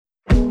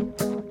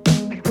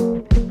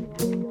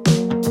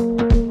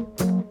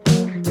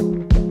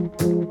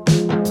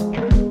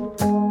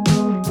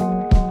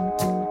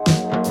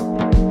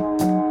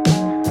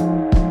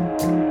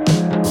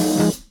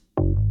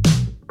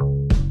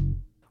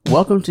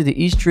Welcome to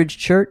the Eastridge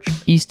Church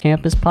East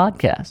Campus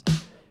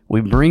podcast.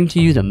 We bring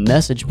to you the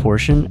message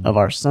portion of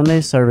our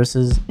Sunday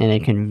services in a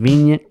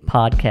convenient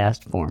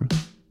podcast form.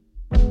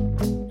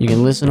 You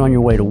can listen on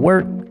your way to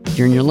work,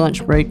 during your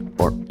lunch break,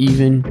 or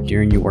even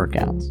during your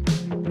workouts.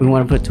 We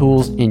want to put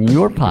tools in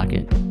your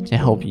pocket to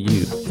help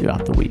you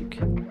throughout the week.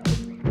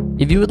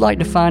 If you would like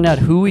to find out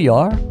who we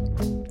are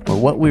or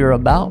what we are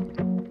about,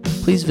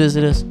 please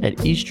visit us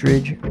at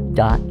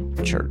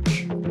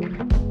eastridge.church.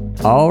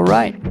 All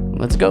right,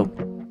 let's go.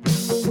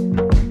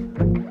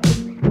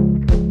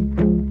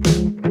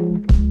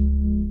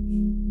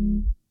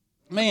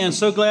 Man,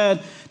 so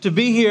glad to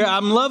be here.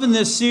 I'm loving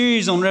this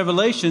series on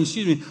Revelation,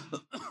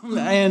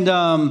 and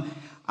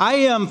I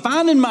am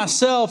finding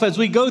myself, as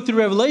we go through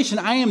Revelation,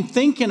 I am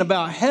thinking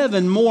about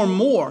heaven more and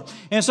more.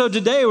 And so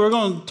today we're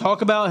going to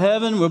talk about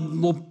heaven.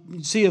 We'll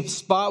see a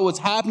spot what's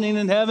happening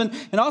in heaven,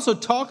 and also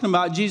talking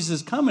about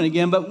Jesus coming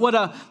again. But what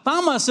I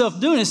find myself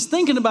doing is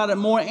thinking about it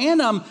more,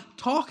 and I'm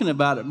talking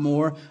about it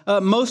more.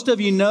 Most of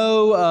you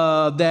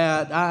know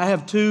that I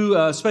have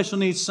two special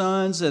needs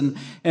sons, and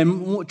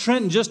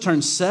Trenton just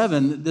turned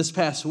 7 this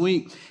past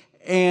week.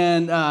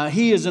 And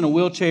he is in a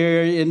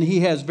wheelchair, and he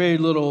has very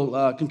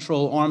little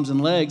control, arms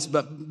and legs,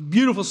 but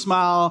beautiful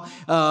smile,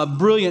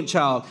 brilliant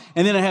child.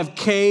 And then I have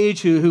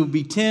Cage, who will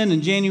be 10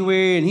 in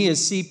January, and he has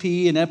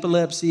CP and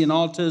epilepsy and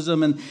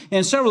autism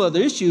and several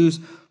other issues.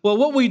 Well,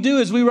 what we do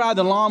is we ride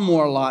the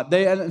lawnmower a lot.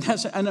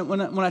 And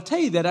when I tell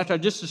you that, after I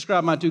just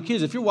described my two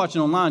kids, if you're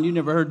watching online, you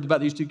never heard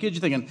about these two kids,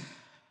 you're thinking,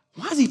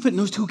 why is he putting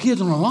those two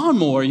kids on a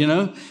lawnmower, you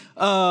know?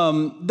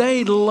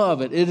 They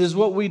love it. It is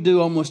what we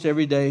do almost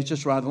every day, is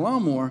just ride the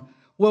lawnmower.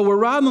 Well, we're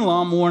riding the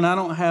lawnmower, and I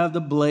don't have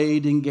the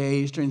blade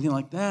engaged or anything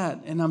like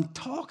that. And I'm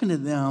talking to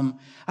them.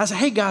 I said,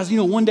 hey, guys,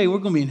 one day we're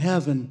going to be in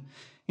heaven,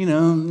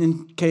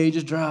 and Cage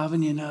is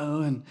driving,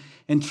 and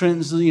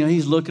Trenton's,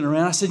 he's looking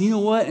around. I said, you know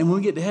what? And when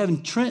we get to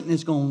heaven, Trenton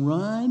is going to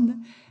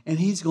run, and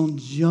he's going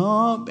to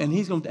jump, and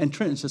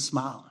Trenton's just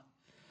smiling.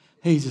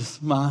 He's just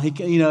smiling.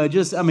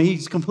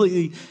 He's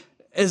completely,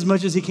 as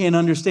much as he can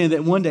understand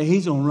that one day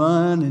he's going to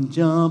run and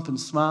jump and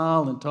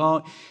smile and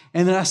talk.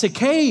 And then I said,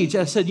 Cage,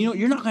 you're not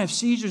going to have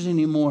seizures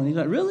anymore. And he's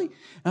like, really? And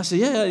I said,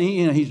 yeah.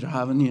 And he's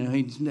driving,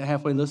 he's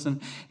halfway listening.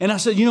 And I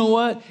said, you know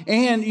what?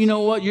 And you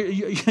know what? You're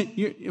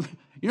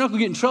not going to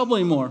get in trouble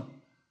anymore.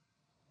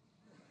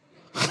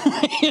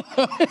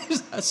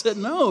 I said,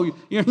 no,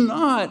 you're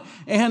not.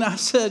 And I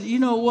said, you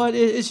know what?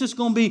 It's just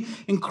going to be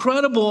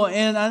incredible.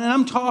 And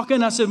I'm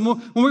talking. I said,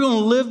 when we're going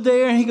to live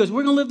there. And he goes,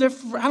 we're going to live there.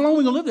 How long are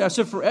we going to live there? I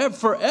said,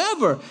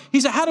 forever. He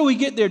said, how do we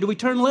get there? Do we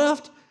turn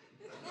left?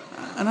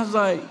 And I was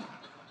like,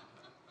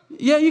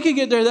 yeah, you can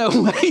get there that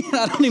way.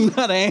 I don't even know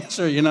how to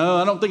answer,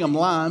 I don't think I'm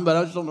lying, but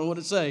I just don't know what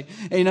to say,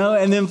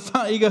 And then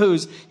finally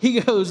he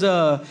goes,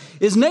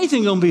 is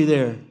Nathan going to be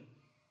there?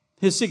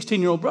 His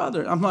 16-year-old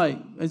brother. I'm like,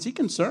 is he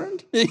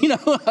concerned?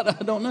 I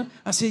don't know.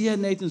 I said, yeah,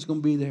 Nathan's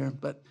going to be there,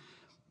 but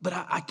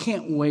I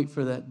can't wait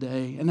for that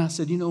day. And I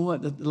said, you know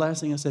what? The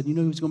last thing I said, you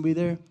know who's going to be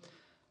there?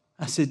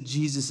 I said,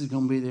 Jesus is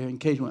going to be there. And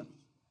Cage went,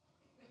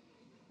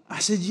 I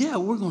said, yeah,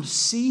 we're going to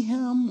see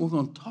him, we're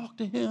going to talk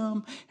to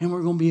him, and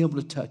we're going to be able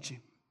to touch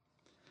him.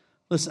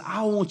 Listen,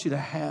 I want you to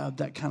have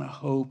that kind of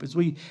hope as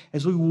we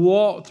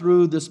walk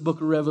through this book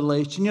of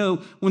Revelation.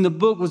 When the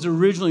book was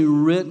originally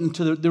written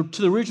to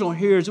the original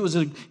hearers, it was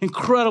an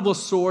incredible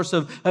source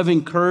of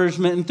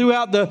encouragement. And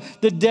throughout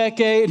throughout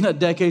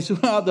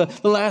the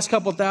last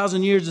couple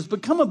thousand years, it's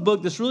become a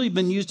book that's really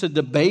been used to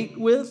debate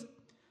with.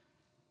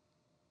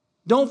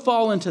 Don't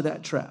fall into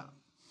that trap.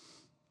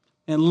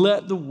 And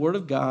let the Word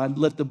of God,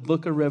 let the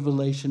book of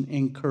Revelation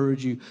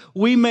encourage you.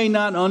 We may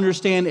not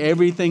understand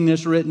everything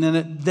that's written in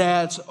it.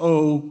 That's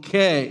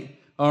okay,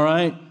 all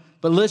right?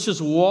 But let's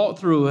just walk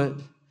through it,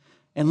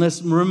 and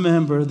let's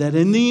remember that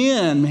in the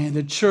end, man,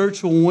 the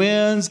church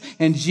wins,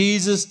 and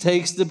Jesus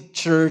takes the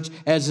church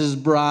as his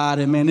bride.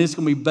 And, man, it's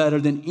going to be better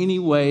than any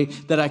way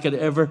that I could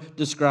ever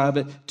describe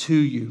it to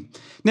you.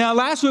 Now,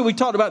 last week we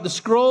talked about the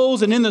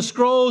scrolls, and in the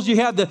scrolls you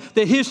have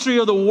the history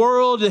of the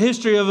world, the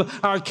history of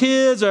our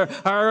kids,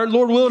 our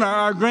Lord willing,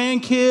 our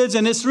grandkids,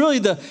 and it's really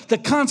the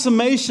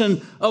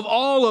consummation of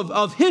all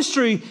of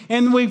history.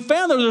 And we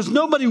found that there's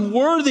nobody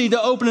worthy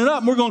to open it up.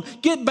 And we're going to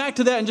get back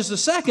to that in just a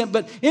second.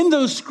 But in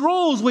those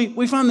scrolls,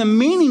 we find the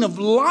meaning of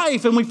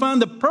life, and we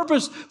find the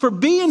purpose for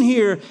being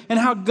here, and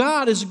how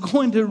God is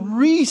going to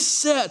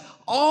reset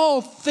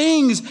all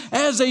things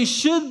as they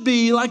should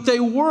be, like they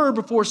were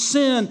before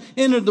sin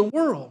entered the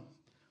world.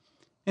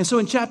 And so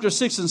in chapter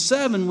 6 and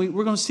 7,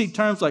 we're going to see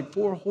terms like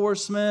 4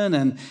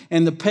 horsemen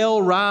and the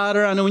pale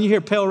rider. I know when you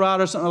hear pale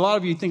rider, a lot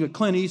of you think of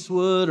Clint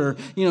Eastwood, or,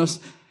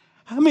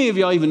 how many of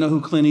y'all even know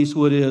who Clint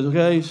Eastwood is,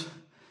 okay?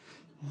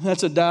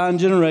 That's a dying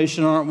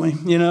generation, aren't we?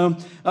 All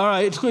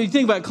right, you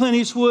think about Clint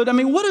Eastwood.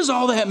 What does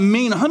all that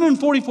mean?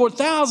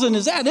 144,000,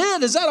 is that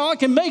it? Is that all I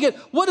can make it?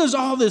 What does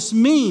all this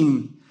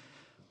mean?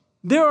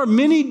 There are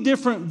many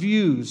different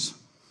views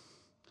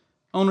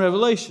on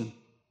Revelation.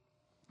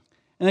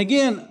 And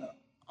again,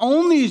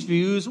 own these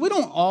views. We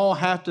don't all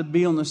have to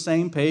be on the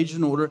same page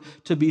in order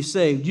to be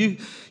saved.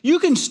 You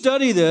can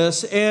study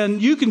this,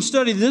 and you can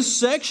study this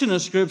section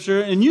of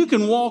Scripture, and you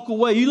can walk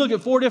away. You look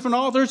at 4 different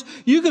authors,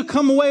 you could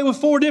come away with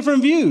 4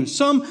 different views.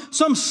 Some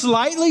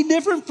slightly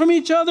different from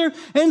each other,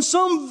 and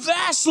some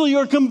vastly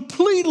or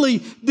completely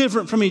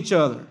different from each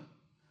other.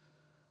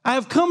 I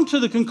have come to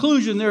the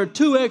conclusion there are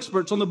 2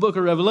 experts on the book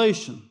of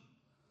Revelation.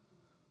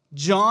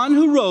 John,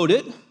 who wrote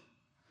it,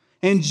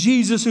 and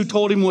Jesus, who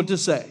told him what to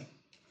say.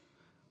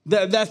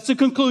 That's the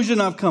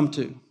conclusion I've come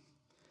to.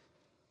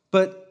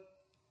 But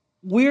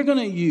we're going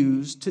to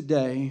use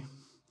today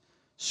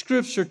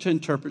Scripture to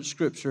interpret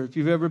Scripture. If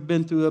you've ever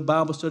been through a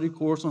Bible study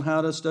course on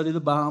how to study the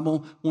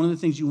Bible, one of the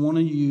things you want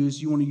to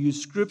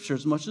use Scripture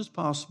as much as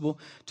possible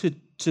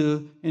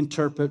to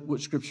interpret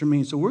what Scripture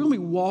means. So we're going to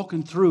be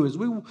walking through as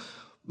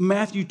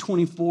Matthew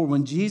 24,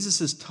 when Jesus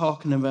is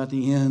talking about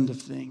the end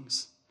of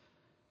things.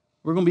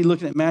 We're going to be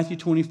looking at Matthew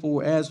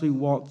 24 as we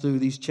walk through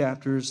these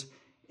chapters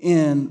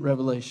in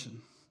Revelation.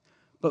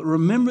 But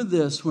remember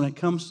this when it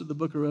comes to the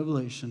book of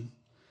Revelation,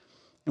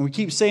 and we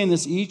keep saying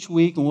this each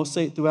week, and we'll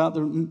say it throughout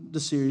the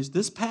series,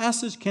 this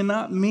passage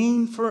cannot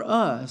mean for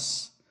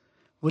us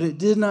what it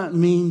did not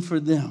mean for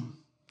them.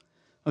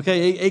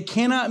 Okay, it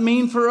cannot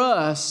mean for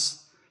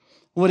us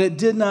what it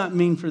did not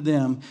mean for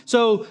them.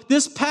 So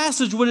this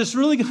passage, what it's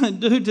really going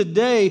to do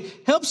today,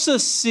 helps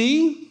us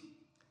see,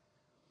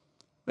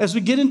 as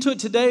we get into it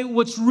today,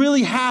 what's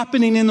really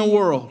happening in the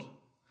world,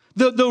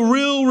 the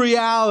real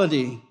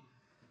reality.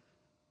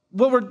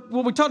 What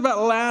we talked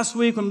about last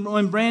week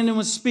when Brandon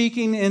was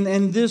speaking,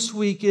 and this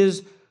week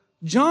is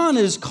John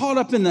is caught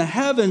up in the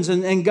heavens,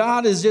 and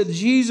God is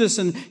Jesus,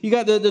 and you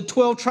got the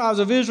 12 tribes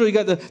of Israel, you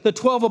got the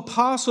 12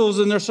 apostles,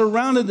 and they're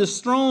surrounded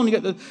this throne, you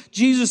got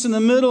Jesus in the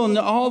middle, and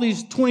all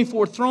these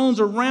 24 thrones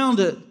around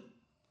it.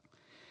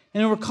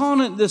 And we're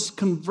calling it this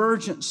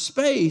convergent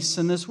space,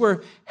 and this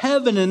where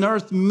heaven and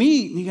earth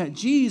meet, and you got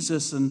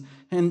Jesus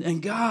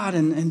and God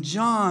and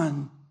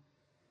John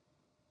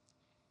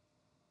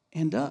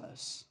and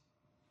us.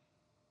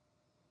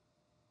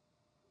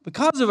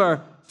 Because of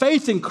our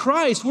faith in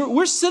Christ,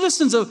 we're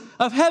citizens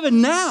of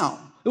heaven now.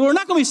 We're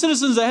not going to be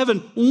citizens of heaven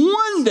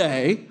one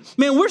day.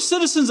 Man, we're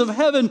citizens of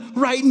heaven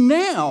right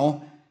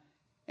now.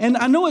 And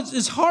I know it's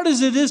as hard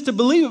as it is to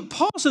believe it.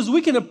 Paul says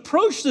we can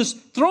approach this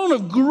throne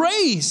of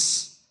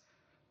grace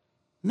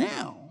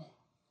now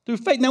through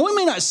faith. Now, we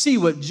may not see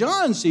what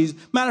John sees.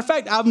 Matter of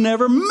fact, I've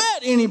never met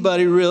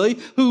anybody really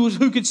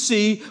who could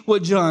see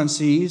what John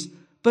sees.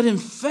 But in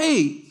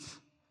faith,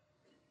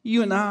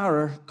 you and I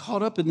are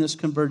caught up in this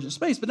convergent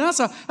space. But that's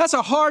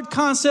a hard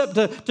concept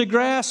to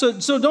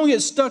grasp, so don't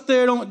get stuck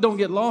there, don't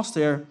get lost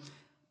there.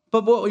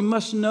 But what we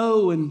must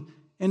know and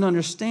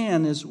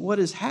understand is what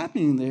is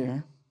happening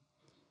there.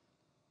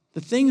 The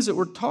things that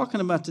we're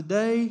talking about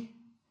today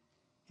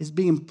is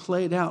being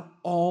played out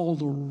all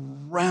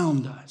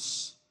around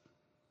us.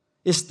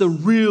 It's the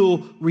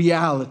real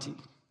reality.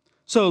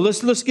 So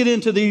let's get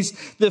into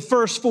the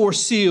first 4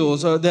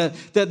 seals that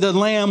the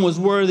Lamb was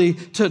worthy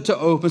to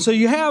open. So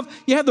you have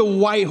the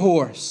white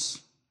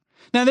horse.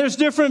 Now there's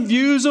different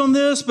views on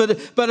this, but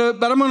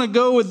I'm going to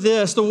go with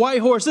this. The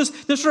white horse.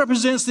 This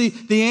represents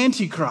the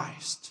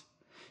Antichrist.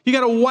 You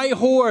got a white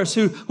horse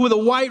with a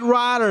white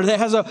rider that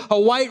has a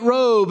white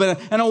robe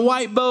and a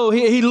white bow.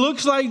 He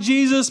looks like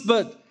Jesus,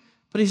 but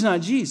he's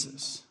not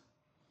Jesus.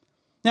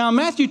 Now in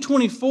Matthew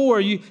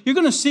 24, you're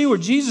going to see where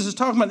Jesus is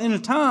talking about the end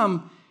of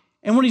time.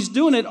 And when he's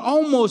doing it,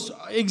 almost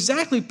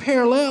exactly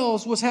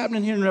parallels what's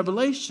happening here in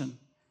Revelation.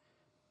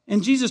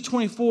 In Jesus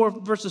 24,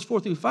 verses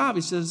 4 through 5,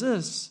 he says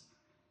this,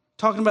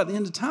 talking about the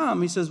end of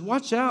time. He says,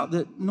 watch out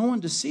that no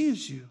one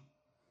deceives you.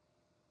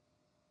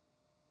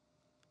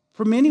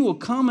 For many will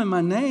come in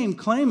my name,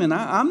 claiming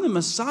I'm the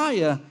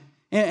Messiah,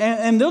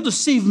 and they'll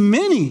deceive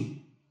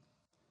many.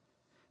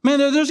 Man,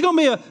 there's going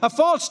to be a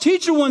false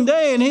teacher one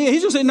day, and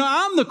he's going to say, no,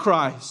 I'm the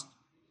Christ.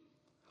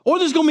 Or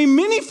there's going to be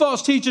many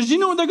false teachers. You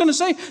know what they're going to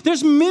say?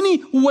 There's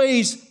many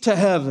ways to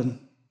heaven.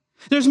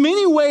 There's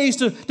many ways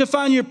to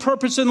find your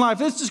purpose in life.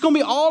 It's going to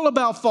be all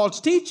about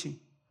false teaching.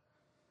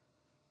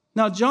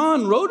 Now,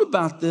 John wrote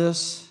about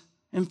this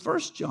in 1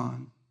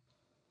 John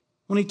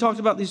when he talked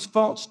about these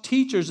false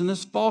teachers and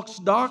this false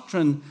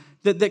doctrine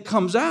that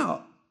comes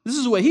out. This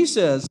is what he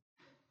says.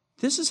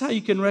 This is how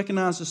you can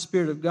recognize the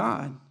Spirit of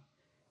God.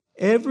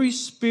 Every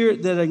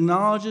spirit that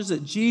acknowledges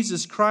that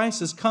Jesus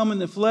Christ has come in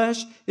the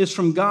flesh is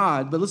from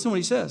God. But listen to what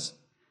he says.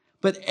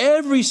 But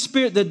every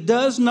spirit that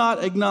does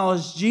not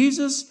acknowledge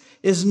Jesus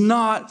is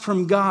not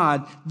from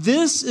God.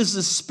 This is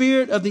the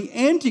spirit of the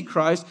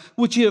Antichrist,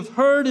 which you have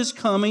heard is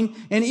coming,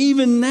 and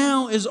even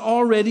now is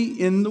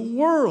already in the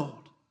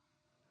world.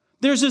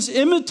 There's this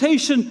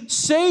imitation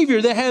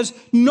Savior that has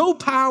no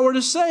power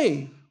to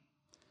save.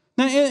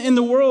 Now, in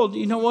the world,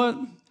 you know what?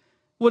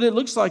 What it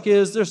looks like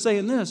is they're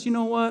saying this, you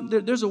know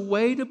what? There's a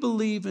way to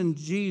believe in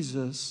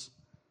Jesus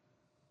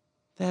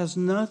that has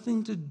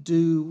nothing to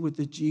do with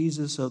the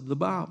Jesus of the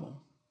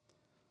Bible.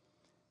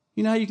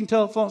 You know how you can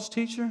tell a false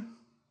teacher?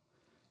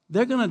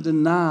 They're going to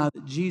deny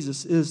that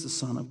Jesus is the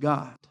Son of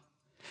God.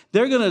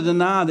 They're going to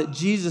deny that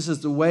Jesus is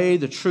the way,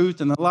 the truth,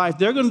 and the life.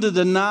 They're going to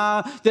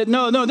deny that,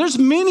 no, there's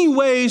many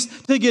ways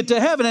to get to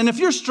heaven. And if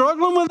you're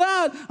struggling with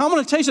that, I'm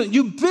going to tell you something.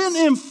 You've been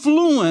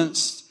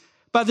influenced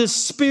by this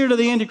spirit of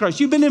the Antichrist.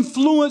 You've been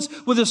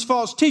influenced with this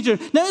false teacher.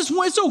 Now,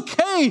 it's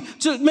okay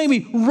to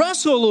maybe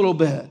wrestle a little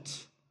bit.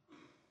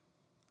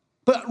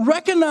 But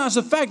recognize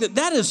the fact that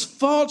that is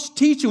false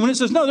teaching when it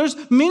says, no, there's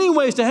many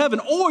ways to heaven.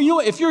 Or,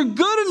 if you're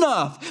good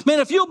enough, man,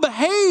 if you'll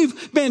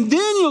behave, man,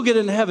 then you'll get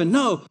into heaven.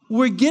 No,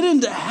 we're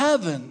getting to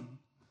heaven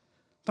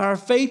by our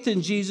faith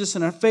in Jesus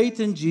and our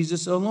faith in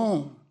Jesus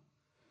alone.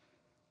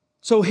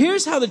 So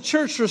here's how the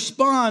church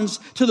responds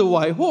to the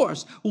white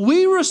horse.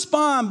 We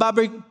respond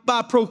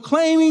by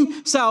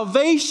proclaiming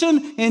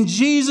salvation in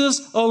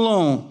Jesus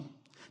alone.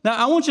 Now,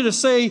 I want you to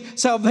say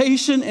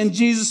salvation and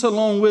Jesus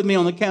alone with me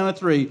on the count of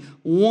three.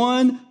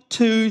 1,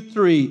 2,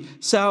 3.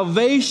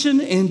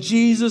 Salvation in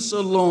Jesus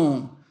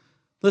alone.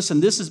 Listen,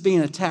 this is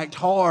being attacked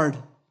hard.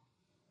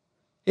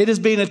 It is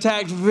being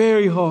attacked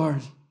very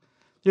hard.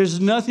 There's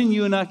nothing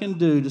you and I can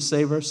do to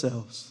save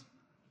ourselves.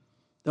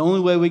 The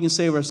only way we can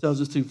save ourselves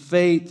is through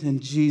faith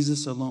in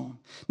Jesus alone.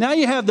 Now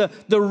you have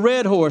the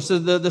red horse,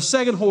 the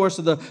second horse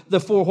of the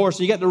four horses.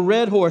 You got the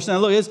red horse. Now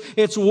look,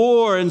 it's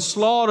war and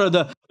slaughter.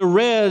 The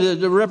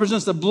red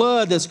represents the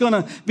blood that's going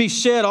to be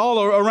shed all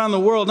around the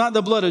world. Not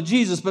the blood of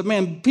Jesus, but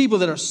man, people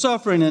that are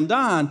suffering and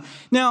dying.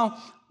 Now,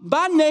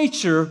 by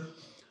nature,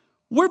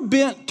 we're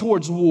bent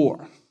towards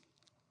war.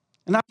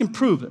 And I can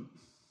prove it.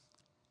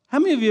 How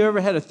many of you ever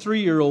had a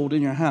 3-year-old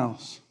in your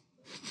house?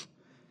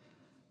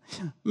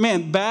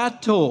 Man,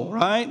 battle,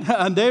 right?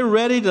 They're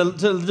ready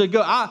to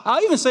go.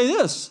 I'll even say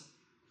this.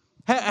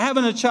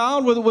 Having a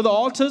child with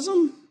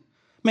autism,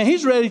 man,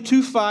 he's ready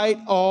to fight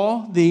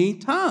all the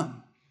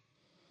time.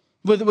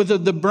 With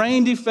the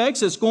brain defects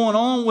that's going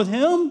on with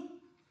him,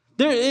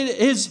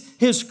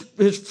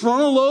 his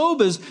frontal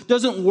lobe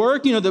doesn't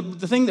work,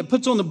 the thing that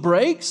puts on the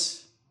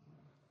brakes.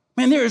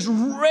 Man, there is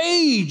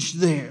rage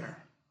there.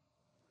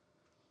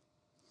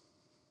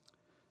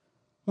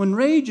 When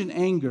rage and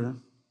anger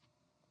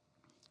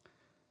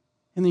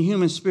and the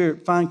human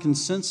spirit find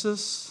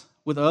consensus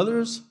with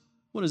others,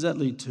 what does that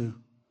lead to?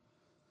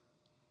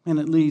 And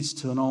it leads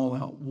to an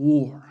all-out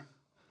war,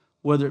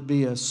 whether it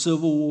be a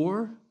civil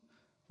war,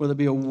 whether it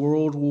be a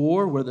world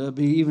war, whether it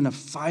be even a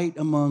fight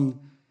among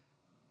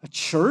a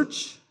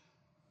church.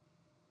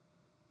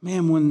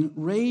 Man, when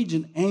rage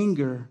and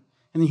anger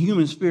and the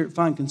human spirit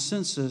find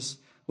consensus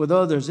with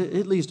others,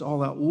 it leads to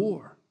all-out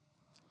war.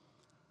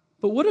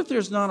 But what if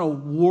there's not a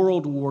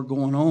world war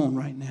going on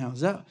right now?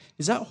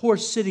 Is that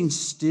horse sitting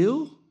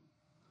still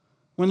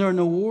when there are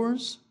no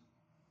wars?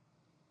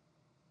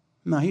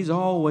 No, he's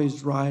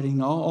always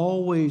riding,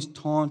 always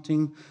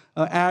taunting,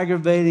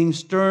 aggravating,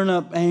 stirring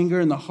up anger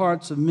in the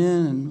hearts of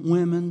men and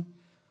women,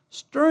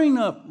 stirring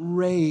up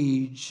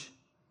rage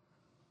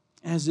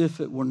as if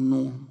it were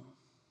normal.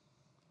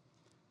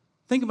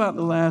 Think about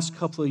the last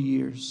couple of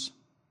years,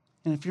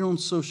 and if you're on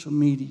social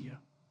media,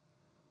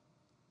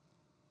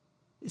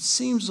 it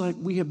seems like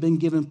we have been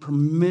given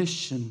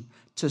permission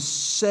to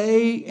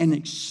say and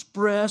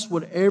express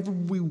whatever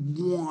we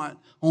want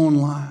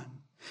online.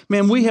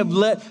 Man, we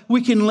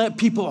can let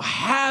people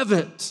have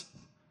it.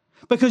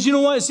 Because you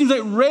know what? It seems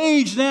like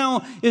rage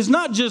now is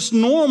not just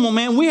normal,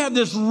 man. We have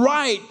this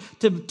right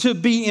to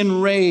be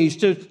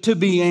enraged, to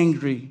be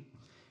angry.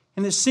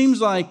 And it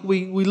seems like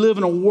we live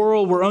in a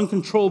world where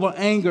uncontrollable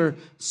anger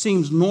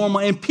seems normal.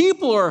 And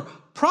people are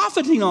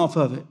profiting off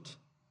of it.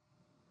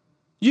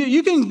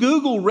 You can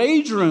Google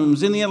rage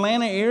rooms in the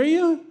Atlanta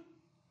area.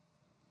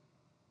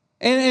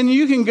 And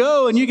you can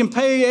go and you can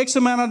pay X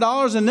amount of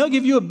dollars and they'll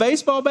give you a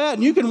baseball bat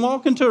and you can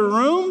walk into a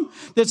room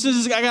that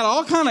says, I got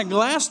all kind of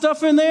glass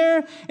stuff in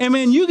there. And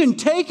man, you can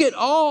take it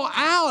all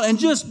out and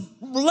just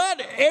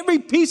let every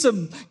piece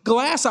of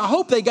glass, I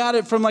hope they got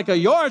it from like a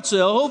yard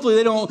sale. Hopefully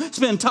they don't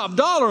spend top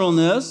dollar on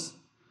this.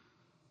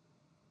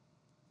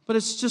 But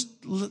it's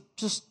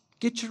just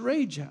get your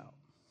rage out.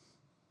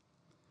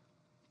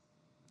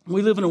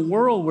 We live in a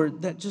world where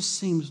that just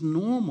seems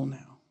normal now.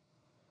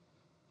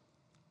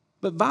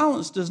 But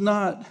violence does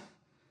not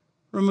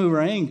remove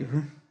our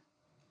anger.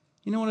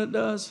 You know what it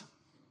does?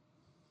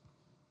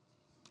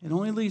 It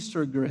only leads to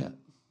regret.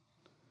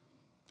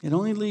 It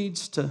only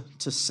leads to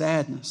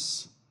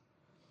sadness.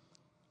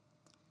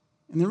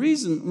 And the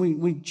reason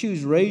we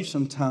choose rage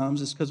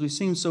sometimes is because we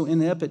seem so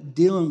inept at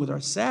dealing with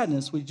our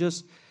sadness, we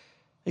just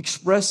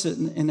express it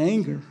in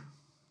anger.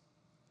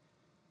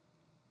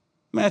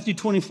 Matthew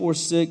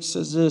 24:6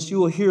 says this, you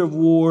will hear of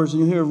wars and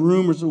you'll hear of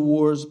rumors of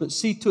wars, but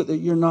see to it that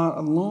you're not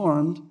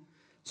alarmed.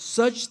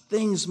 Such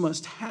things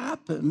must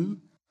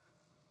happen,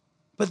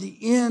 but the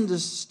end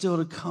is still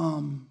to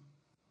come.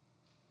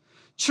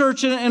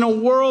 Church, in a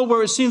world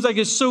where it seems like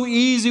it's so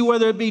easy,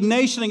 whether it be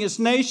nation against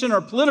nation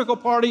or political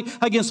party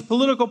against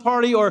political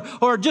party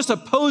or just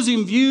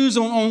opposing views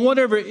on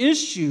whatever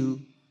issue,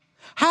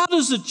 how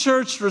does the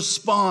church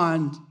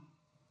respond?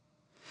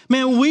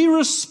 Man, we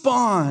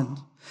respond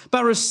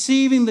by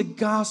receiving the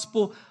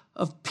gospel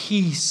of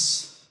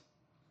peace.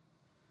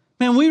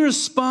 Man, we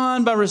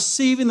respond by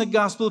receiving the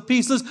gospel of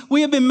peace. Listen,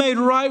 we have been made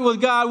right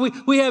with God.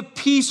 We have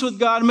peace with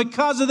God. And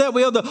because of that,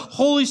 we have the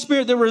Holy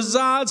Spirit that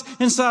resides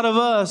inside of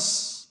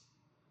us.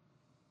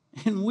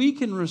 And we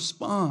can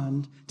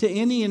respond to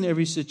any and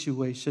every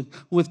situation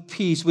with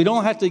peace. We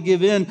don't have to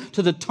give in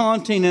to the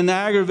taunting and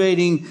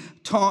aggravating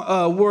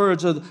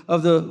words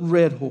of the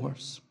red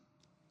horse.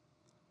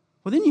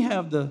 Well, then you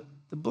have the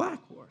black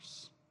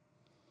horse,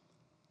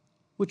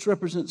 which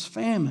represents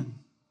famine.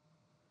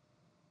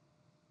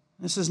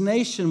 It says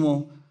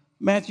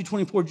Matthew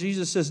 24,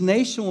 Jesus says,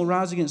 nation will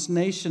rise against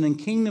nation and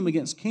kingdom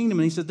against kingdom.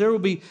 And he said there will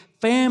be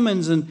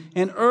famines and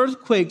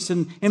earthquakes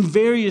in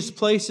various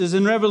places.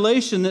 In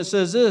Revelation, it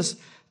says this,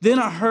 then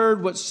I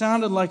heard what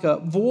sounded like a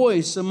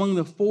voice among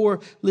the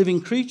 4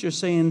 living creatures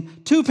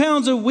saying, 2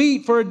 pounds of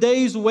wheat for a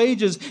day's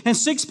wages and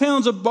 6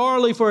 pounds of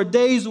barley for a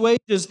day's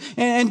wages.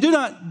 And do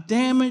not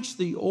damage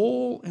the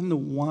oil and the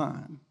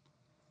wine.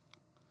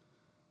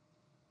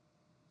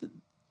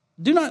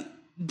 Do not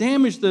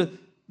damage the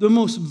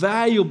most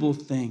valuable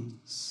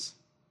things.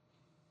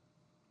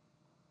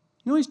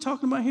 You know what he's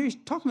talking about here?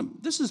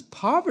 This is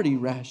poverty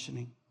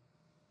rationing.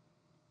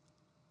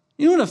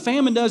 You know what a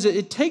famine does?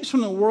 It takes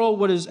from the world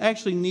what is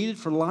actually needed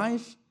for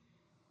life,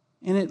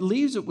 and it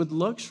leaves it with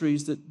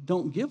luxuries that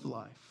don't give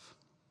life.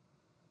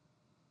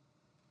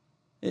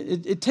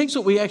 It takes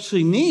what we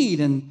actually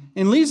need and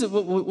leaves it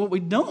what we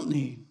don't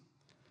need.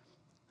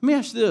 Let me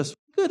ask you this.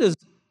 What good is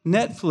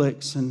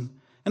Netflix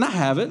and I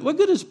have it. What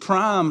good is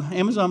Prime,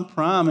 Amazon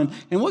Prime,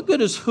 and what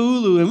good is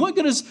Hulu, and what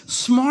good is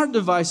smart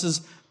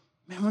devices,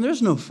 man, when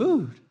there's no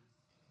food?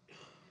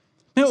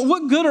 Man,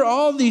 what good are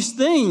all these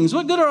things?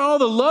 What good are all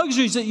the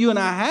luxuries that you and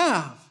I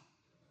have?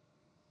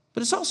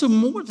 But it's also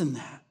more than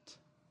that.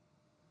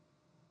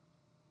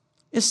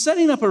 It's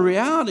setting up a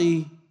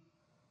reality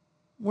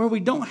where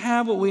we don't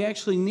have what we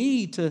actually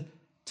need to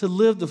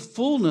live the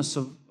fullness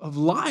of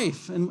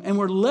life, and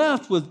we're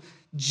left with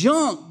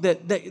junk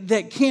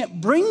that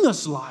can't bring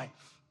us life.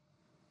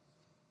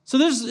 So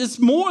it's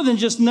more than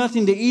just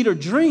nothing to eat or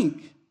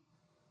drink.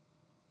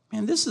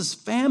 Man, this is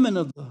famine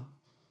of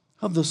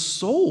the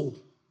soul.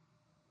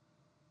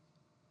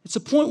 It's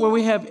a point where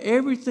we have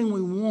everything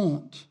we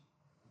want,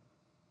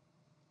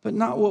 but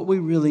not what we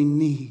really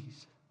need.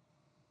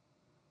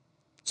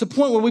 It's a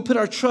point where we put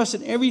our trust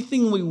in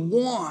everything we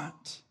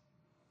want,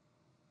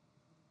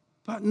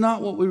 but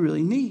not what we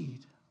really need.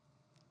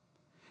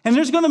 And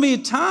there's going to be a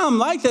time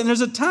like that. And there's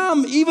a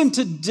time even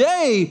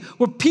today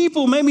where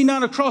people, maybe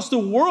not across the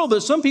world,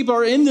 but some people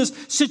are in this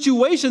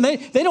situation. They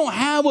don't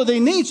have what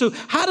they need. So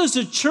how does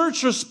the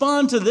church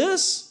respond to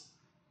this?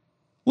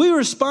 We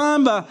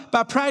respond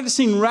by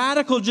practicing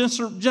radical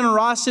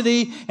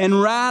generosity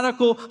and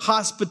radical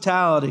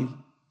hospitality.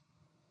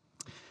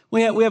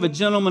 We have a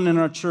gentleman in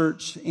our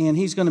church, and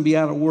he's going to be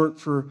out of work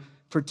for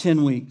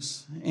 10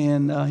 weeks.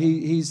 And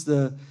he's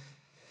the...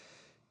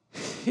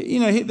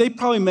 they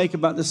probably make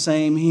about the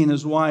same, he and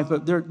his wife,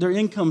 but their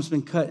income's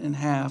been cut in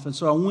half. And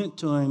so I went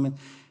to him and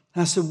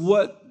I said,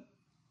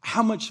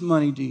 how much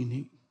money do you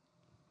need?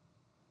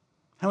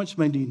 How much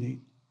money do you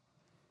need?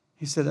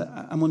 He said,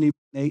 I'm going to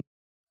need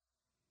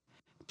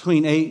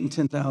between $8,000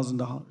 and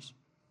 $10,000.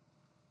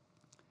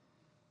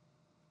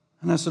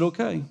 And I said,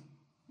 okay,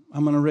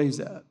 I'm going to raise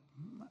that.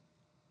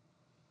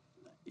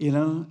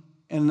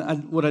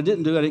 And what I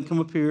didn't do, I didn't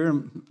come up here,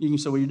 and you can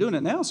say, well, you're doing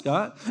it now,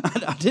 Scott.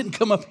 I didn't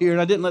come up here, and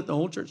I didn't let the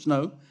whole church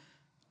know.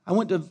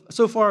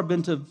 So far I've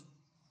been to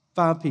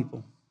 5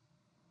 people.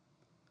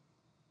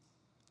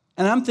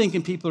 And I'm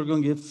thinking people are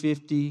going to give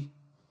 50,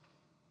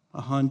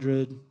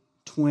 100,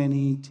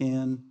 20,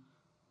 10.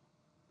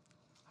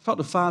 I talked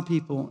to 5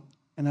 people,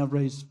 and I've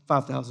raised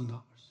 $5,000.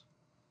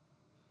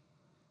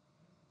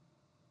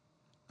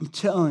 I'm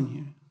telling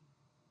you.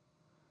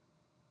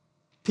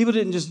 People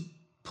didn't just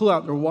pull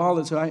out their wallet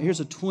and say, all right, here's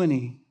a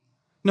 20.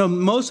 No,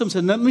 most of them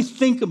said, let me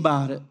think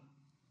about it.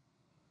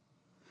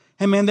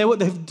 And man, what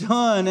they've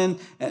done, and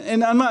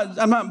I'm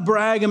not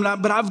bragging,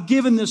 but I've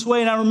given this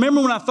way. And I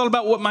remember when I thought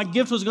about what my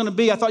gift was going to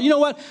be, I thought, you know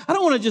what? I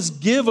don't want to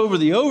just give over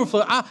the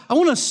overflow. I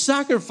want to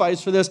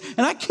sacrifice for this.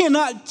 And I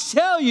cannot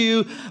tell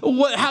you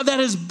how that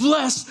has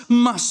blessed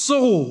my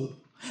soul.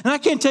 And I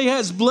can't tell you how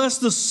it's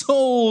blessed the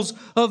souls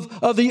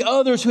of the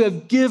others who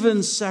have given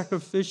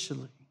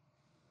sacrificially.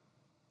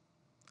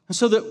 And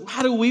so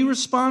how do we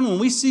respond when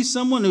we see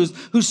someone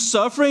who's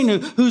suffering,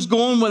 who's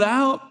going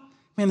without?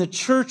 Man, the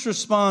church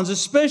responds,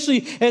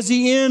 especially as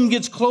the end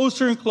gets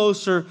closer and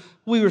closer.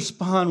 We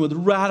respond with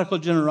radical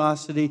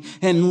generosity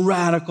and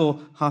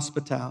radical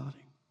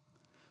hospitality.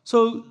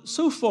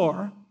 So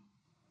far,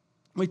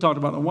 we talked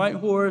about the white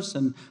horse,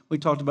 and we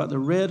talked about the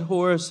red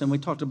horse, and we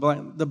talked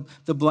about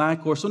the black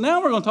horse. So now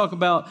we're going to talk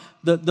about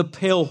the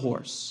pale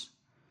horse.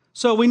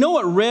 So we know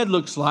what red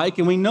looks like,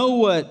 and we know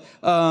what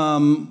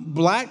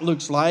black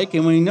looks like,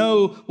 and we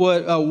know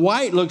what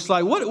white looks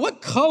like.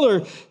 What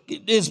color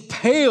is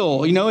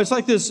pale? It's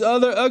like this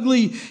other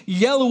ugly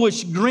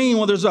yellowish green.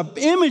 Well, there's an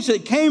image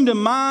that came to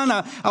mind.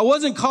 I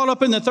wasn't caught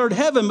up in the third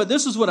heaven, but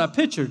this is what I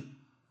pictured.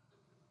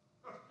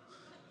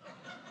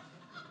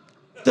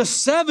 the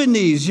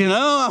 70s, you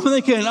know. I'm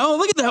thinking, oh,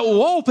 look at that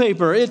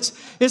wallpaper. It's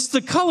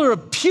the color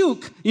of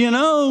puke, you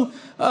know.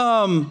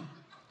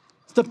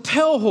 The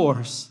pale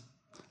horse.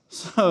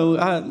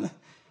 So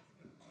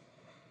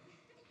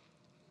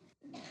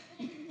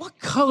what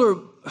color,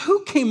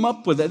 who came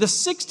up with that? The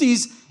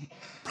 60s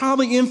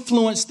probably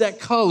influenced that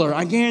color,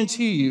 I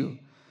guarantee you.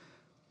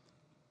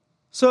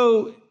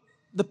 So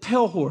the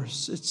pale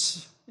horse,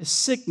 it's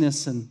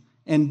sickness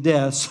and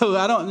death. So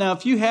I don't know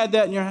if you had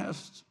that in your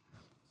house.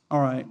 All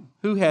right,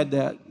 who had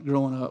that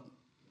growing up?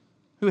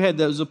 Who had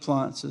those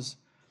appliances?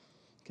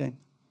 Okay.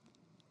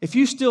 If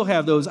you still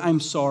have those, I'm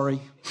sorry.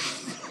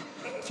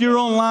 If you're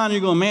online,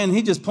 you're going, man,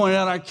 he just pointed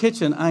out our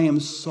kitchen. I am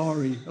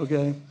sorry,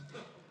 okay?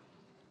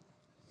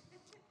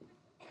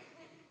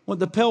 What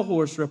the pale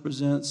horse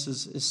represents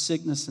is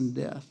sickness and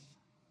death.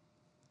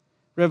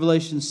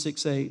 Revelation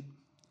 6:8.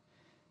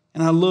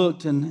 And I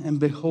looked, and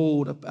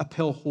behold, a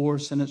pale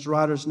horse, and its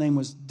rider's name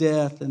was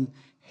Death, and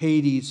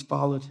Hades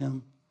followed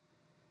him.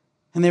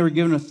 And they were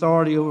given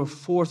authority over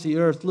fourth the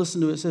earth.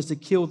 Listen to it. It says to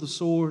kill with the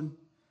sword,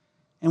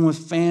 and with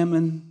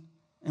famine,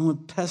 and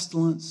with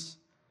pestilence,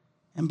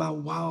 and by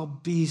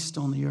wild beasts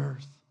on the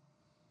earth.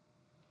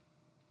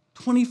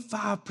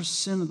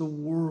 25% of the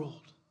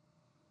world.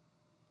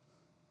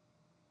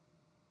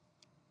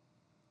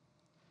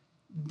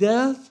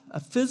 Death, a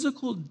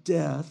physical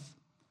death,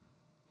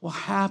 will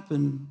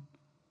happen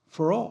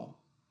for all.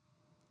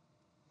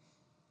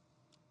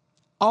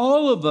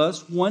 All of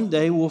us one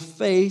day will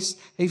face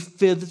a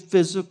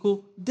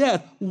physical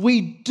death. We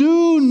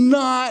do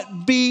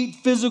not beat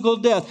physical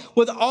death.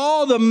 With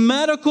all the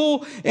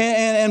medical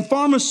and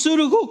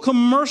pharmaceutical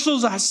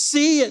commercials I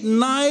see at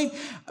night,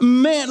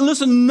 man,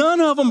 listen, none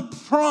of them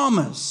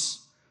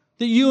promise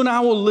that you and I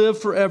will live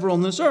forever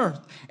on this earth.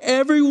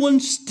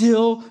 Everyone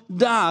still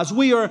dies.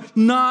 We are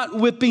not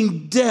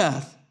whipping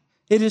death.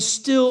 It is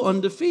still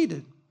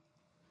undefeated.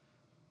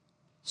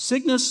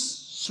 Sickness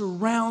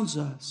surrounds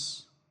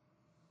us,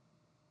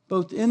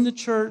 both in the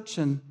church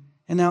and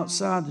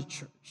outside the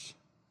church.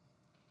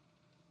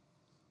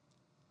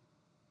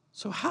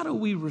 So how do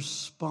we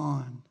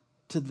respond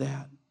to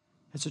that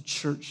as a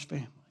church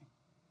family?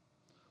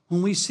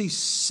 When we see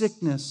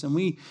sickness and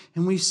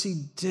we see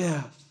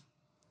death,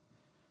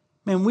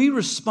 man, we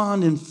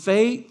respond in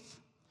faith,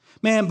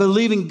 man,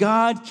 believing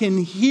God can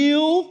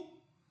heal.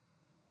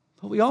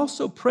 But we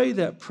also pray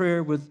that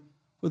prayer with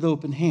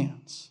open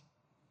hands.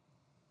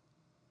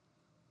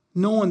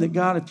 Knowing that,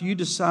 God, if you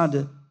decide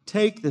to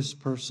take this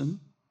person,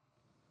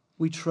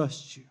 we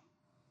trust you.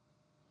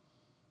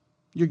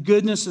 Your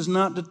goodness is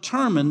not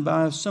determined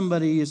by if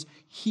somebody is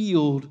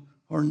healed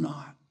or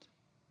not.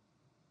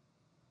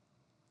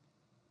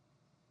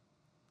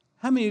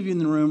 How many of you in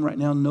the room right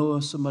now know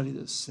of somebody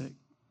that's sick,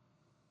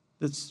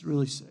 that's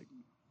really sick?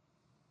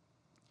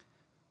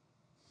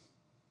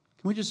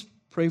 Can we just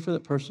pray for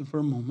that person for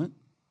a moment?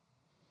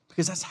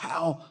 Because that's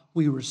how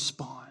we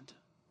respond.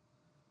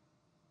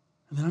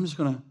 And then I'm just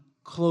going to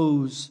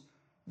close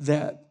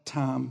that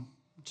time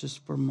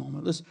just for a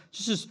moment. Let's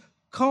just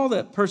call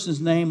that person's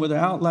name, whether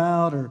out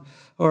loud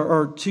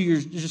or to your,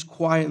 just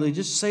quietly.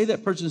 Just say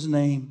that person's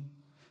name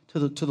to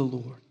the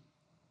Lord.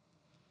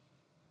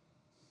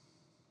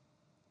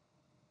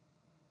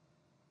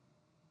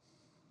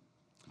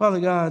 Father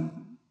God,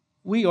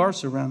 we are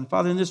surrounded.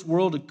 Father, in this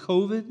world of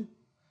COVID,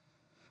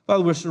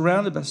 Father, we're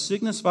surrounded by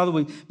sickness.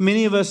 Father,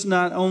 many of us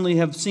not only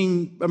have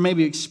seen or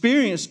maybe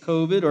experienced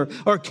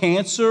COVID or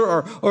cancer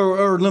or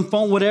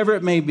lymphoma, whatever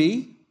it may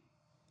be.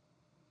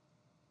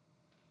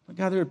 But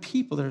God, there are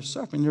people that are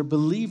suffering. There are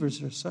believers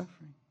that are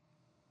suffering.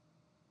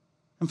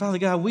 And Father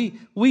God,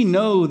 we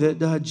know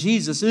that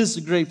Jesus is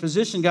the great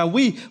physician. God,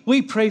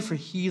 we pray for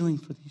healing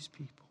for these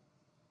people.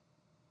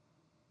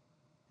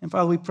 And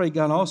Father, we pray,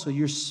 God, also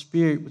your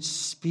Spirit would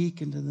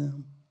speak into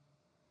them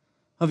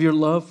of your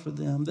love for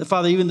them. That,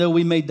 Father, even though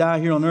we may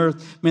die here on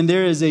earth, man,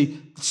 there is a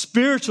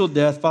spiritual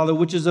death, Father,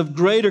 which is of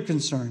greater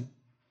concern.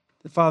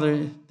 That,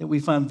 Father, that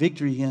we find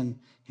victory in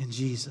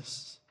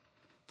Jesus.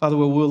 Father,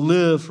 where we'll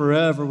live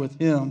forever with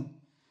him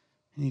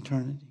in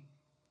eternity.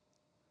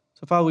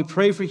 So, Father, we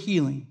pray for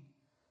healing,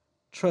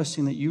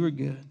 trusting that you are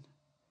good.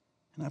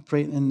 And I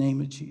pray in the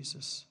name of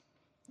Jesus.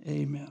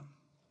 Amen.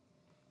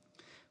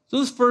 So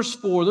those first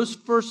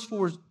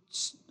four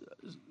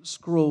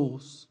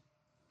scrolls,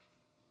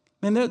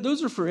 man,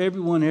 those are for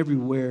everyone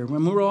everywhere. I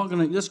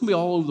mean, that's going to be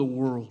all over the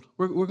world.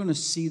 We're going to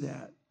see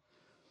that.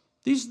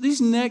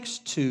 These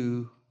next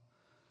two,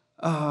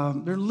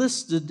 they're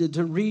listed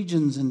to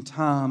regions and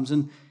times,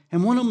 and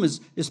one of them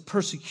is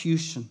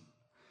persecution.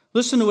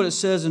 Listen to what it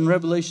says in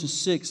Revelation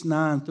 6,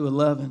 9 through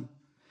 11.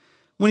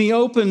 When he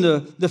opened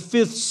the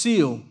fifth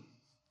seal,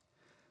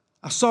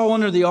 I saw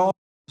under the altar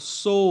the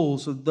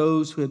souls of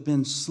those who had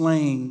been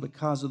slain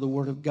because of the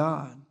word of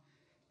God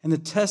and the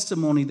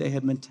testimony they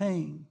had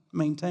maintained.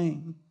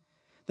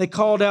 They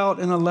called out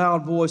in a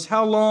loud voice,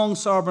 "How long,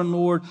 sovereign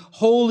Lord,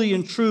 holy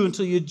and true,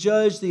 until you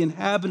judge the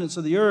inhabitants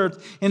of the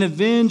earth and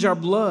avenge our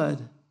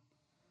blood?"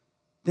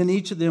 Then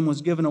each of them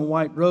was given a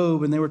white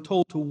robe, and they were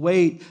told to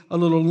wait a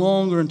little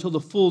longer until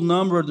the full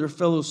number of their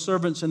fellow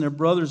servants and their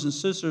brothers and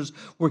sisters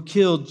were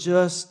killed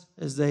just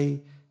as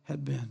they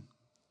had been.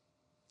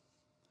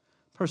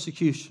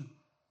 Persecution.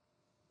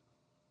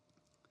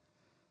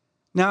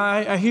 Now,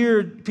 I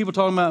hear people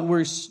talking about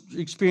we're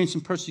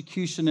experiencing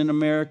persecution in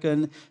America,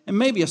 and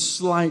maybe a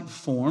slight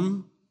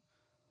form,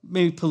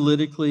 maybe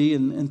politically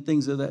and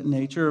things of that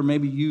nature, or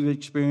maybe you've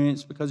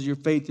experienced because of your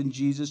faith in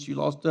Jesus, you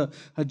lost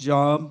a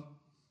job.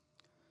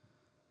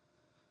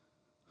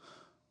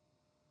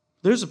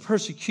 There's a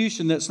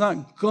persecution that's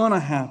not going to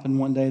happen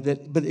one day,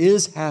 but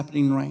is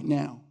happening right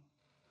now.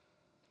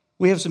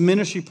 We have some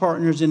ministry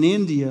partners in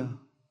India.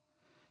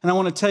 And I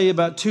want to tell you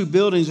about two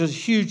buildings. There's a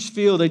huge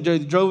field. They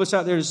drove us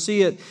out there to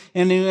see it.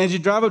 And as you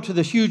drive up to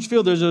the huge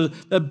field, there's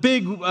a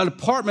big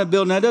apartment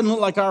building. Now, it doesn't look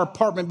like our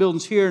apartment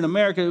buildings here in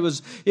America. It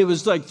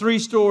was like 3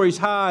 stories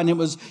high, and it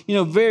was,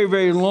 very,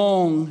 very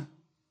long.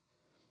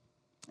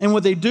 And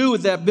what they do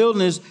with that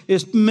building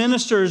is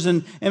ministers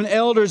and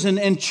elders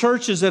and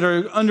churches that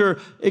are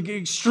under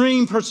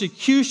extreme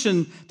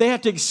persecution, they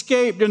have to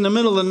escape during the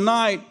middle of the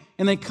night.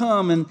 And they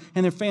come and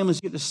their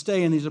families get to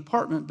stay in these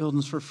apartment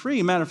buildings for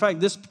free. Matter of fact,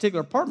 this particular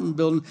apartment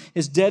building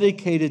is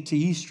dedicated to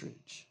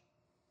Eastridge.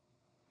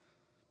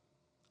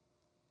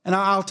 And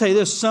I'll tell you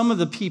this, some of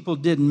the people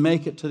didn't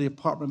make it to the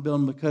apartment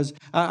building because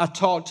I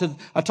talked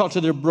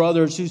to their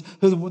brothers,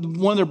 who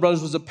one of their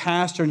brothers was a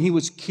pastor, and he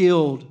was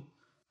killed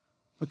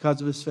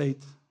because of his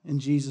faith in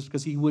Jesus,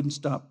 because he wouldn't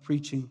stop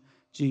preaching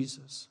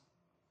Jesus.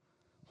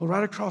 Well,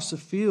 right across the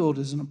field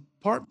is an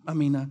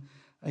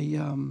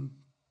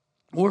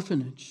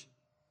orphanage.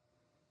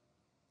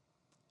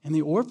 And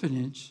the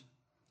orphanage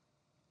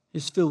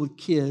is filled with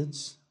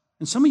kids,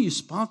 and some of you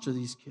sponsor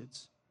these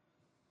kids.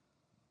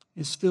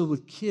 It's filled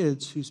with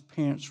kids whose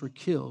parents were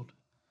killed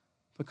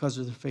because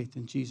of their faith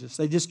in Jesus.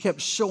 They just kept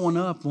showing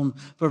up on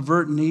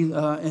Ververt and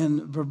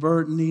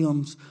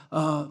Neelam's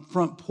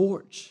front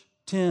porch,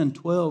 10,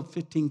 12,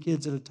 15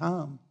 kids at a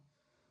time.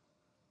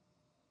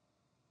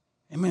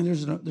 And man,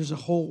 there's a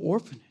whole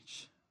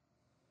orphanage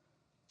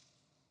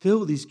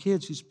filled with these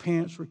kids whose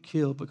parents were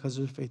killed because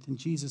of their faith in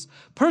Jesus.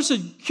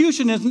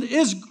 Persecution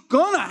is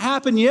going to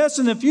happen, yes,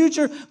 in the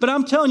future, but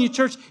I'm telling you,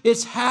 church,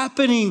 it's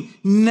happening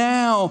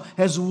now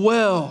as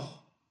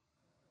well.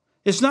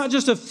 It's not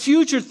just a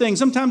future thing.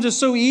 Sometimes it's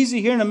so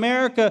easy here in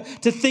America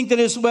to think that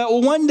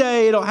one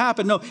day it'll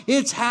happen. No,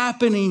 it's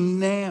happening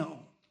now.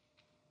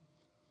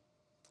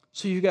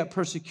 So you got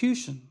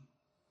persecution.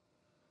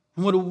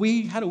 And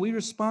how do we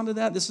respond to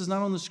that? This is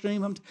not on the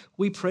screen.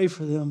 We pray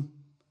for them.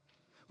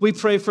 We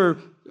pray for,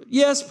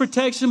 yes,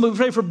 protection, but we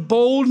pray for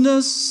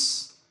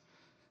boldness.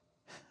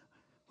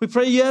 We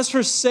pray, yes,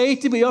 for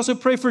safety, but we also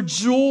pray for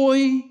joy.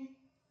 And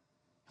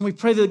we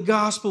pray that the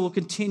gospel will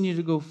continue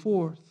to go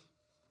forth.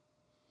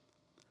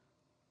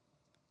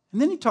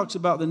 And then he talks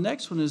about the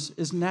next one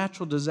is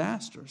natural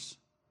disasters.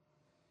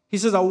 He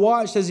says, I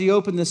watched as he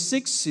opened the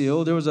 6th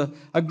seal. There was a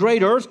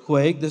great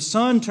earthquake. The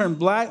sun turned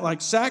black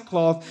like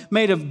sackcloth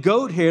made of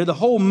goat hair. The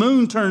whole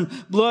moon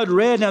turned blood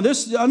red. Now,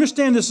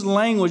 understand this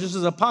language. This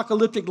is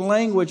apocalyptic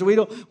language. We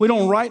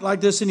don't write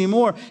like this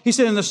anymore. He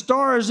said, and the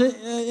stars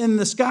in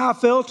the sky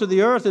fell to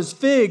the earth as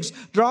figs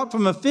dropped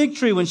from a fig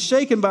tree when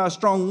shaken by a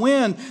strong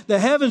wind. The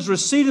heavens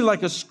receded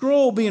like a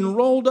scroll being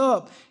rolled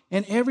up,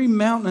 and every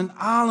mountain and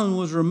island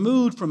was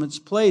removed from its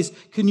place.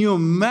 Can you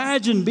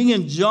imagine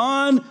being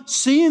John,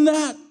 seeing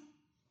that?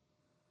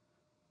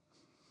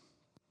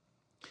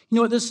 You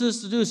know what this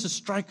is to do? Is to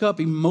strike up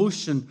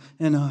emotion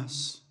in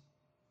us.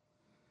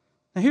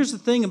 Now, here's the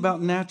thing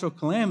about natural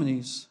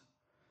calamities.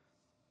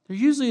 They're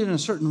usually in a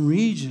certain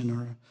region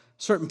or a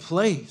certain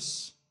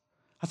place.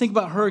 I think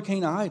about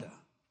Hurricane Ida.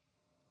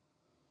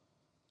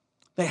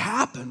 They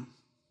happen.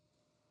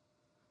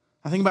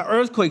 I think about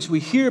earthquakes we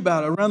hear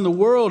about around the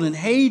world in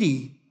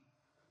Haiti.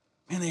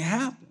 Man, they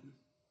happen.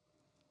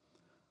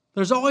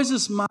 There's always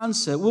this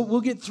mindset,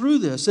 we'll get through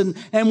this and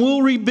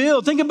we'll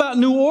rebuild. Think about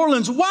New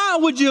Orleans. Why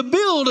would you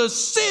build a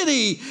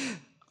city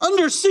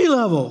under sea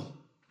level?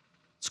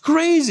 It's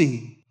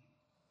crazy.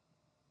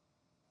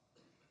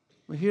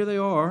 But here they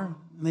are,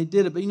 and they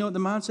did it. But you know what the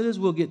mindset is?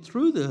 We'll get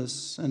through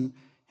this, and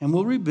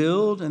we'll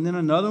rebuild, and then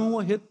another one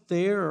will hit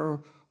there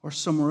or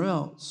somewhere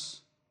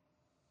else.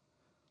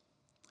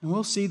 And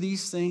we'll see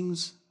these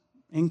things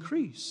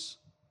increase.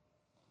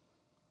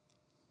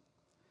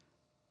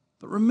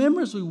 But remember,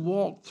 as we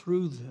walk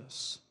through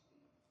this,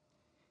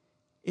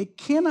 it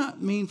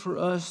cannot mean for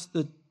us,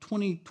 the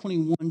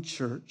 2021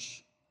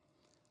 church,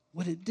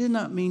 what it did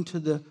not mean to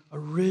the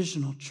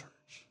original church.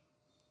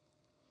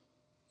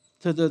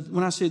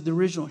 When I say the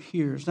original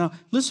hearers. Now,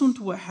 listen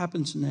to what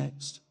happens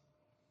next.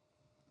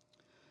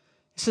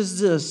 It says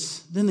this,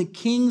 then the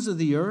kings of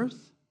the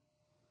earth,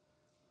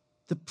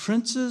 the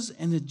princes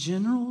and the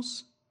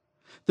generals,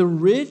 The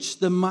rich,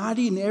 the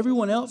mighty, and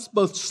everyone else,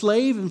 both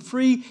slave and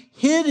free,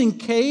 hid in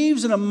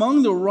caves and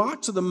among the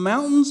rocks of the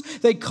mountains.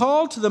 They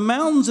called to the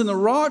mountains and the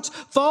rocks,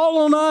 fall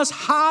on us,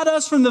 hide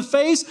us from the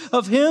face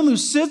of him who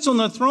sits on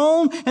the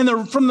throne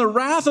and from the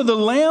wrath of the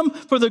Lamb.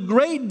 For the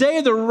great day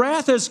of the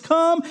wrath has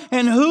come,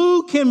 and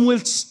who can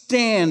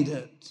withstand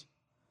it?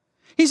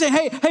 He said,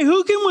 hey,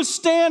 who can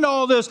withstand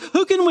all this?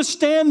 Who can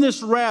withstand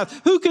this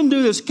wrath? Who can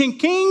do this? Can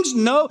kings?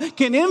 No.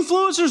 Can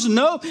influencers?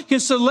 No. Can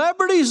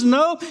celebrities?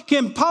 No.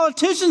 Can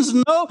politicians?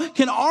 No.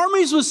 Can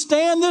armies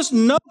withstand this?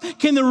 No.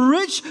 Can the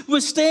rich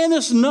withstand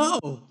this?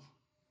 No.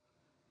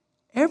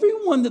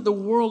 Everyone that the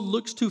world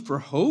looks to for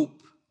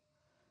hope,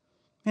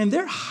 and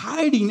they're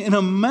hiding in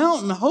a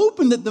mountain,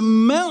 hoping that the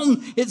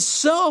mountain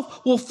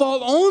itself will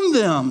fall on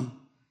them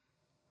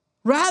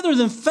rather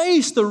than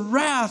face the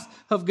wrath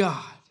of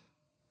God.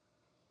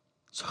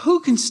 So who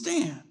can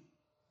stand?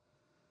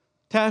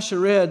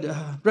 Tasha read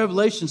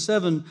Revelation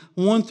 7,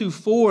 1 through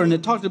 4, and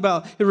it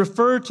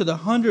referred to the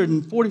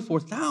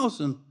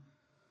 144,000.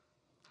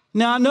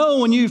 Now, I know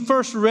when you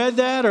first read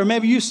that, or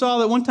maybe you saw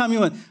that one time,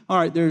 you went, all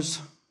right, there's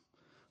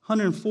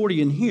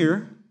 140 in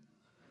here.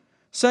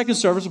 Second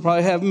service will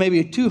probably have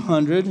maybe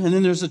 200, and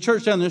then there's a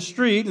church down the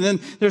street, and then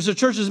there's a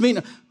church that's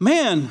meeting.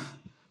 Man,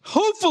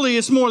 hopefully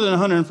it's more than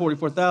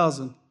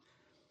 144,000.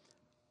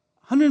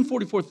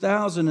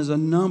 144,000 is a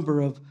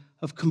number of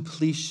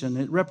completion.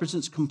 It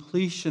represents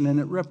completion, and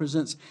it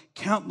represents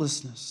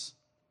countlessness.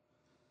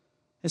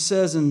 It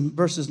says in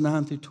verses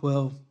 9 through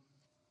 12,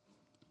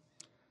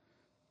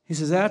 he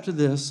says, after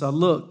this I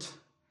looked,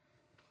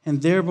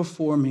 and there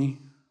before me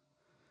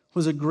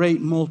was a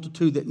great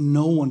multitude that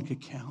no one could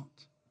count,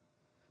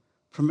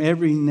 from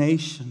every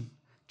nation,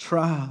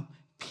 tribe,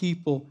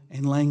 people,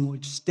 and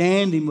language,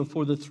 standing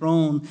before the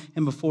throne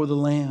and before the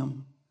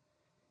Lamb.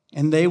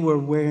 And they were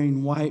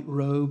wearing white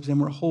robes and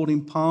were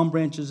holding palm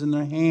branches in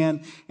their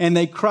hand. And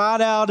they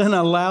cried out in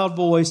a loud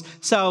voice,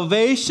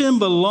 salvation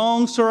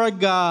belongs to our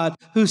God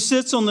who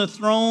sits on the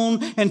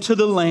throne and to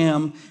the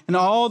Lamb. And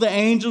all the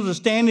angels were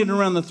standing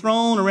around the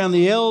throne, around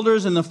the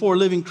elders and the four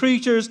living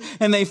creatures.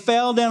 And they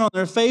fell down on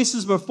their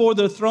faces before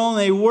the throne.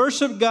 They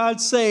worshiped God,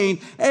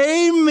 saying,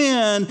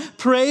 Amen.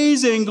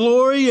 Praise and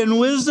glory and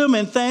wisdom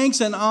and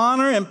thanks and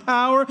honor and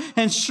power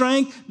and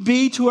strength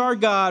be to our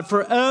God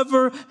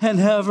forever and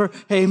ever.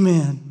 Amen.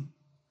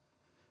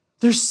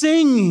 They're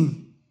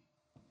singing.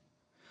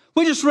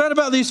 We just read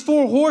about these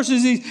four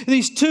horses,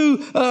 these two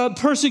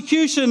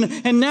persecution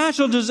and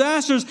natural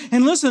disasters.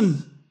 And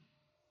listen,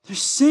 they're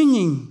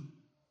singing.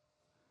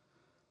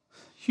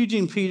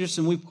 Eugene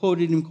Peterson, we've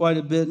quoted him quite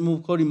a bit, and we'll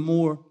quote him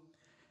more.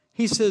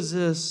 He says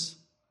this,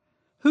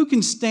 who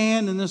can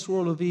stand in this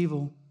world of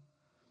evil?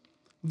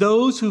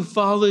 Those who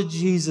follow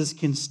Jesus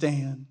can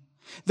stand.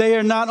 They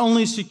are not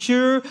only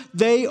secure,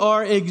 they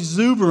are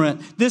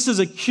exuberant. This is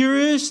a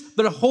curious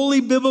but a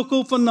wholly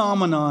biblical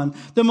phenomenon.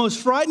 The most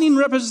frightening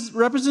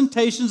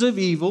representations of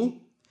evil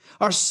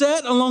are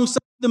set alongside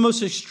the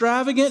most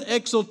extravagant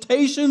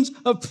exaltations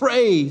of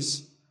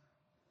praise.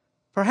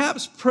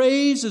 Perhaps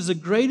praise is the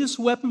greatest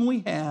weapon we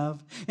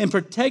have in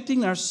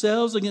protecting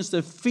ourselves against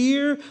the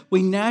fear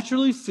we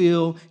naturally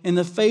feel in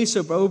the face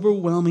of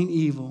overwhelming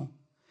evil.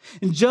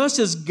 And just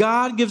as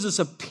God gives us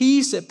a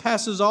peace that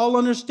passes all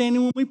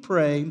understanding when we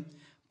pray,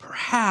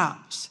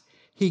 perhaps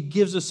He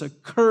gives us a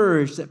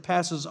courage that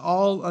passes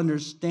all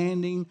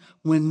understanding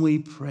when we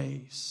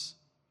praise.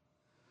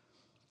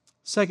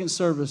 Second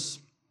service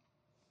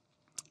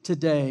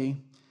today,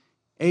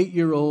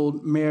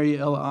 8-year-old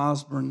Mariella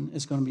Osborne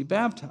is going to be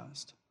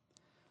baptized.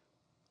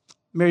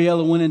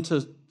 Mariella went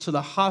into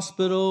the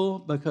hospital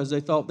because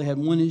they thought they had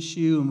one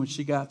issue, and when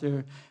she got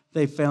there,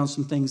 they found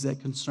some things that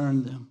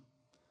concerned them.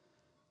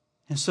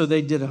 And so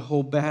they did a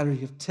whole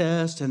battery of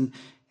tests, and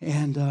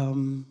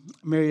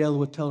Mariella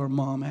would tell her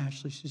mom,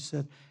 Ashley, she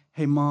said,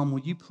 hey, Mom, will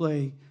you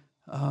play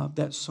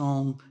that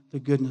song, The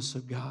Goodness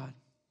of God?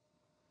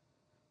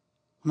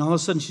 And all of a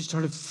sudden, she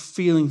started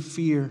feeling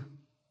fear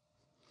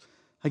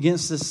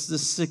against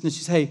this sickness.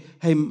 She said,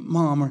 hey,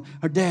 Mom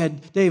or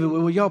Dad, David,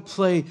 will y'all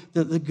play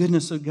the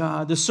goodness of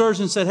God? The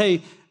surgeon said,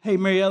 hey,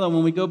 Mariella,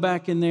 when we go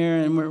back in there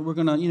and we're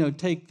going to,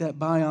 take that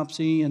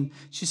biopsy. And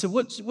she said,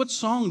 what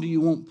song do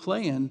you want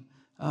playing?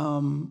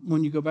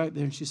 When you go back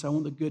there? And she said, I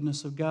want the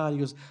goodness of God. He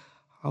goes,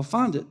 I'll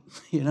find it,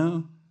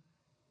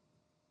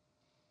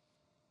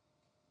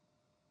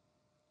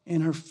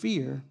 In her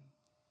fear,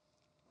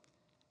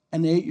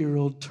 an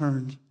 8-year-old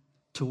turned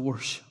to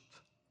worship.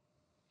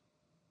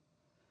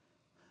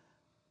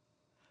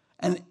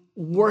 And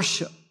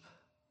worship.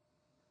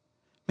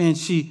 Man,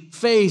 she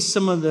faced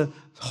some of the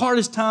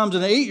hardest times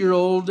an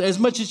 8-year-old, as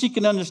much as she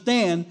can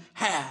understand,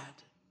 had.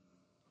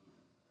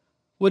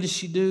 What did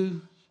she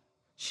do?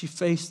 She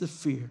faced the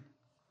fear.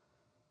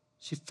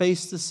 She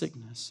faced the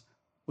sickness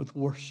with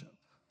worship.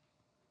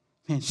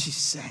 Man, she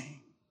sang.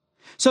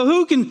 So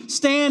who can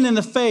stand in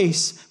the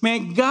face?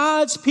 Man,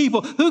 God's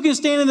people. Who can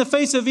stand in the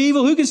face of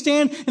evil? Who can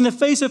stand in the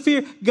face of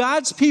fear?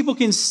 God's people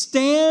can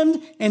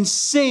stand and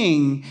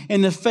sing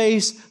in the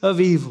face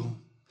of evil.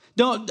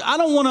 I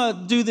don't want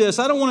to do this.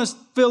 I don't want to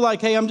feel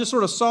like, hey, I'm just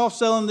sort of soft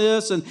selling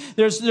this and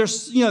there's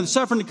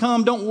suffering to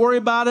come. Don't worry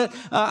about it.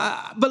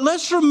 But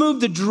let's remove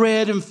the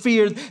dread and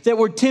fear that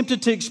we're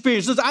tempted to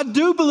experience. Listen, I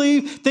do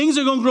believe things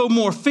are going to grow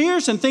more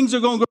fierce and things are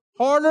going to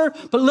grow harder,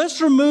 but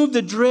let's remove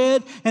the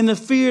dread and the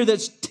fear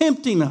that's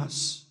tempting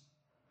us.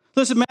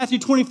 Listen, Matthew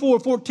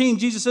 24:14,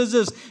 Jesus says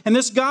this, and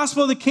this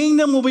gospel of the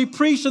kingdom will be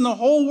preached in the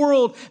whole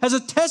world as a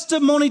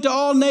testimony to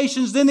all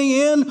nations. Then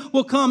the end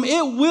will come.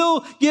 It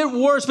will get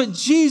worse, but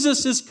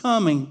Jesus is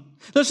coming.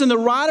 Listen, the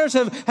riders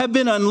have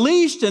been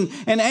unleashed, and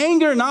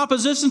anger and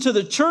opposition to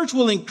the church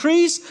will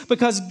increase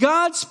because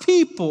God's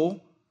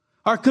people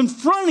are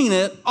confronting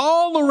it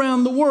all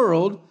around the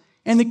world,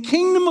 and the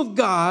kingdom of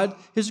God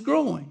is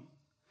growing.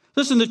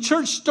 Listen, the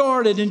church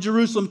started in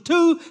Jerusalem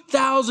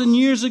 2,000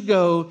 years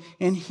ago,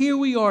 and here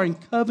we are in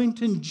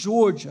Covington,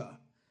 Georgia,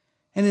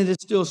 and it is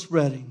still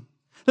spreading.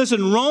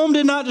 Listen, Rome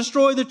did not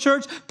destroy the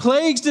church.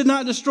 Plagues did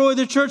not destroy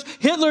the church.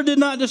 Hitler did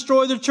not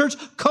destroy the church.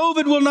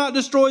 COVID will not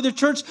destroy the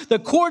church. The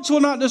courts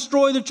will not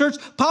destroy the church.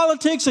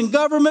 Politics and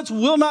governments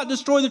will not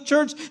destroy the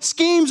church.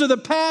 Schemes of the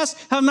past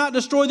have not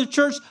destroyed the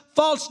church.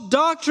 False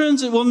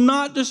doctrines, it will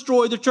not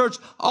destroy the church.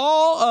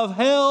 All of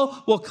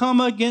hell will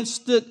come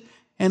against it.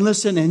 And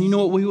listen, and you know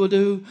what we will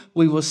do?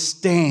 We will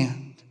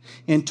stand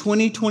in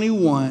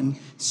 2021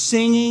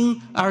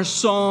 singing our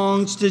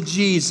songs to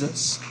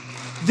Jesus.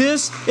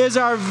 This is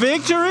our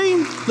victory.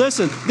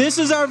 Listen, this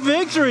is our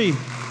victory.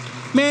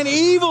 Man,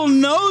 evil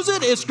knows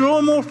it. It's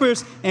growing more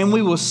fierce, and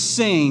we will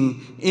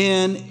sing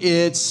in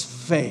its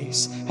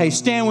face. Hey,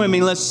 stand with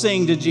me. Let's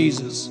sing to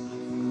Jesus.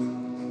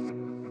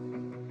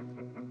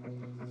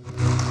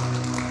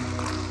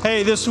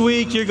 Hey, this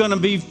week you're going to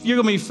be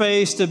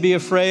faced to be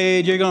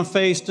afraid. You're going to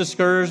face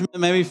discouragement,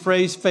 maybe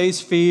face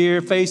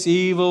fear, face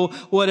evil,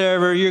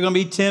 whatever. You're going to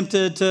be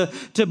tempted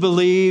to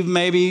believe,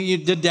 maybe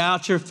to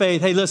doubt your faith.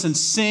 Hey, listen,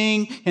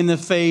 sing in the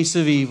face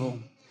of evil.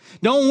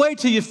 Don't wait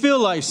till you feel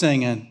like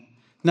singing.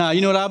 Now,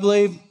 you know what I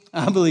believe?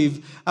 I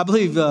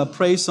believe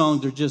praise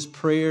songs are just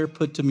prayer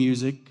put to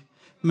music.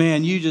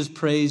 Man, you just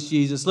praise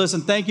Jesus.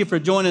 Listen, thank you for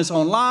joining us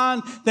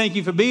online. Thank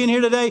you for being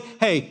here today.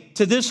 Hey,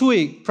 to this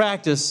week,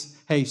 practice.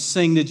 Hey,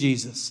 sing to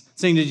Jesus.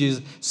 Sing to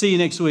Jesus. See you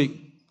next week.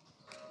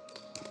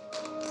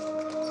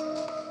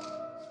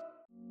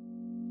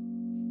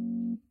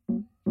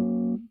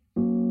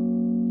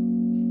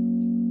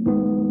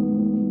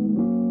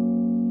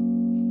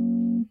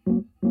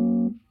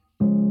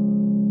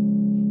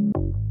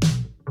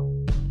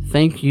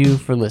 Thank you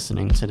for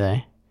listening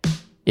today.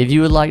 If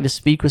you would like to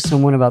speak with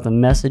someone about the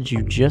message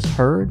you just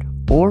heard,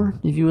 or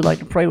if you would like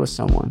to pray with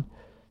someone,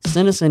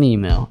 send us an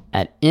email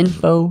at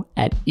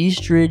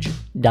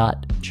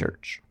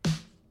info@eastridge.church.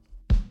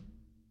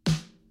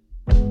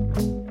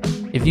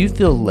 If you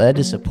feel led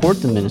to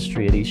support the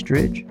ministry at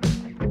Eastridge,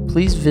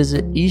 please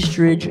visit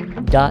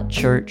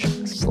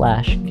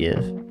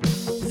eastridge.church/give.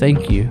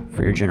 Thank you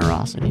for your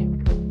generosity.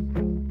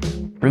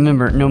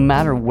 Remember, no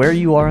matter where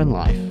you are in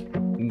life,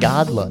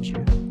 God loves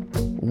you,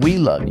 we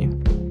love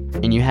you,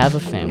 and you have a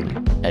family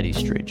at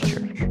Eastridge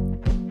Church.